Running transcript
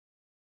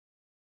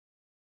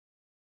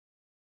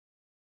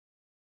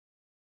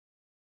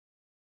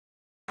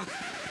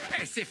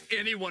As if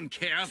anyone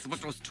cares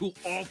what those two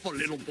awful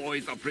little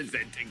boys are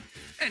presenting.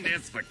 And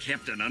as for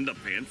Captain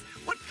Underpants,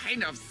 what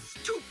kind of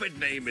stupid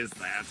name is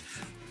that?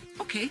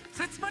 Okay,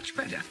 that's much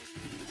better.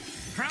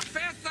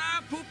 Professor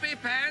Poopy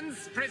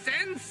Pants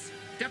presents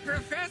the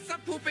Professor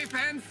Poopy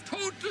Pants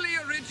totally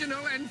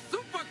original and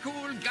super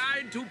cool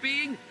guide to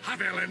being a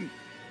villain.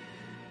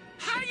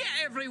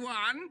 Hiya,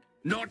 everyone!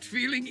 Not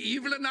feeling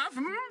evil enough,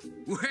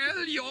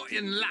 Well, you're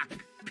in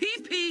luck.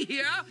 PP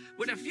here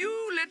with a few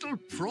little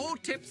pro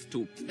tips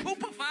to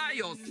poopify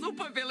your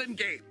supervillain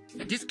game.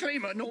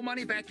 Disclaimer, no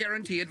money-back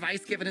guarantee.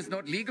 Advice given is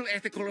not legal,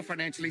 ethical, or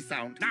financially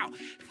sound. Now,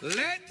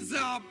 let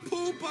the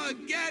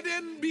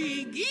poopageddon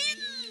begin!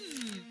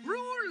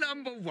 Rule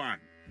number 1.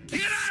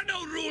 There are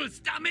no rules,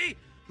 dummy!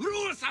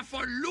 Rules are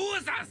for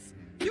losers!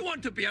 You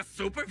want to be a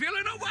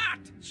supervillain or what?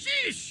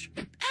 Sheesh!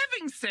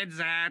 Having said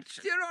that,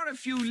 there are a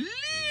few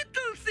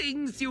little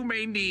things you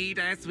may need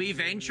as we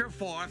venture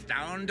forth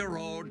down the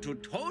road to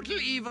total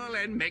evil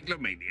and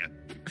megalomania.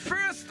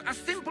 First, a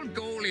simple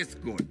goal is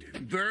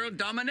good. World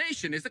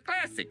domination is a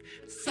classic.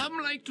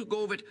 Some like to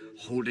go with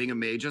holding a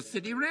major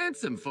city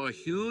ransom for a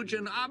huge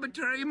and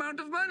arbitrary amount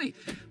of money.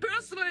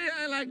 Personally,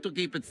 I like to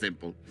keep it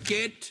simple.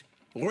 Get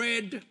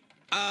rid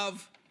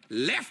of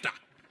laughter.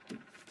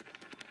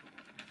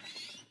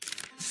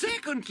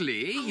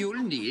 Secondly,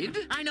 you'll need...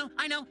 I know.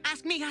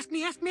 Ask me.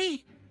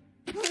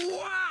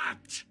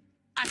 What?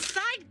 A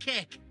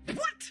sidekick.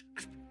 What?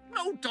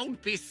 No,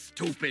 don't be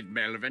stupid,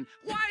 Melvin.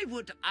 Why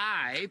would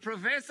I,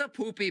 Professor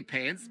Poopy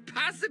Pants,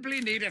 possibly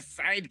need a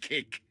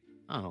sidekick?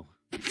 Oh.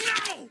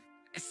 No!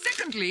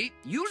 Secondly,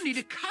 you'll need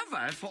a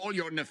cover for all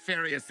your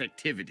nefarious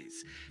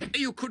activities.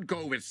 You could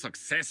go with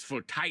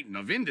successful titan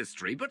of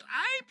industry, but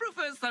I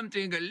prefer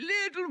something a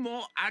little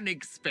more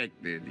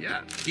unexpected,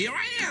 yeah? Here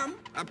I am,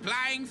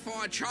 applying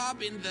for a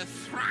job in the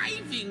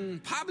thriving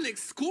public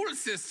school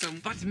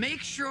system. But make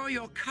sure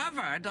your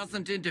cover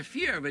doesn't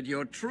interfere with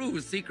your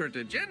true secret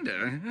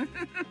agenda.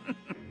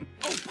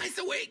 Oh, by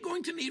the way,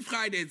 going to need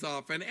Fridays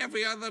off and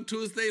every other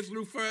Tuesday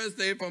through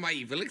Thursday for my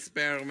evil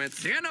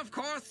experiments. Then, of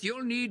course,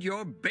 you'll need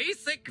your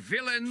basic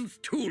villains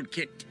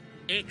toolkit.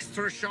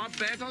 Extra sharp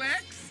battle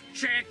axe?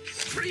 Check.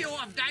 Trio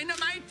of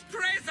dynamite?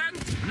 Present.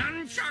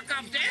 Nunchuck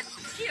of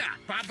death? Here.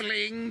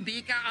 Bubbling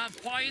beaker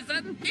of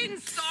poison? In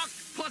stock.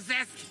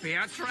 Possessed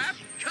bear trap?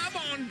 Come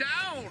on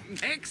down.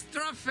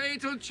 Extra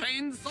fatal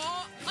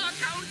chainsaw?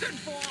 Accounted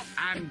for.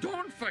 And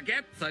don't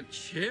forget the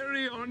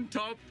cherry on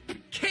top.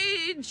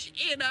 Cage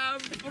in a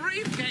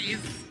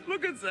briefcase.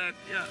 Look at that,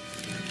 yeah.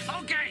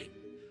 Okay,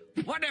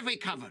 what have we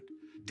covered?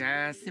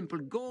 Simple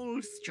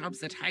goals, jobs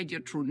that hide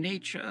your true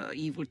nature,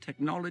 evil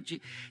technology.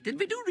 Did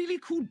we do really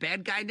cool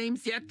bad guy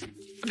names yet?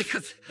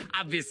 Because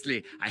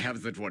obviously I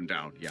have that one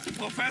down, yeah.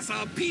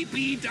 Professor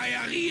Pee-Pee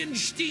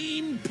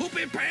Diarrheenstein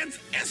Poopy Pants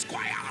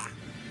Esquire.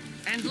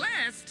 And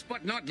last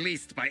but not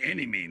least by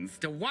any means,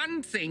 the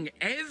one thing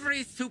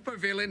every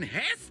supervillain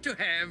has to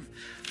have,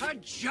 a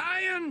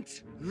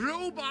giant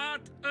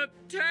robot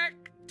attack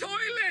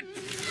toilet!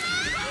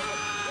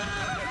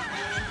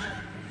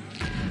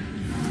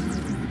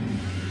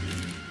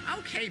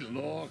 Okay,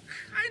 look,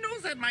 I know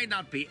that might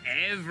not be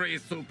every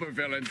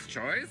supervillain's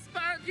choice,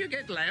 but you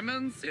get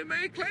lemons, you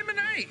make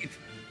lemonade.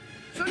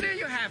 So there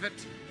you have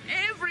it.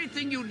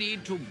 Everything you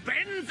need to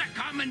bend the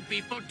common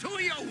people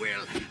to your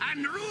will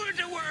and rule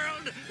the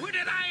world with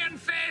an iron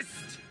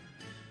fist.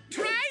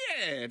 Try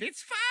it.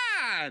 It's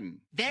fun.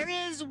 There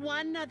is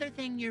one other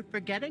thing you're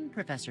forgetting,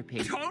 Professor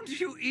P. Don't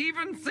you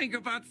even think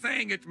about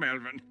saying it,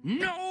 Melvin.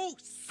 No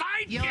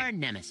sidekick. Your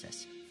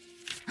nemesis.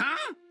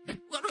 Huh?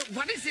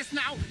 What is this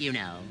now? You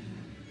know,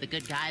 the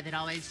good guy that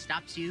always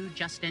stops you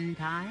just in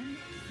time.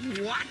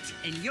 What?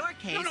 In your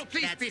case, No,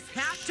 please, that's please.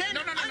 Captain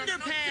No.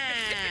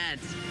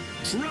 Underpants.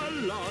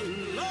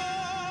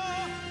 Tra-la-la!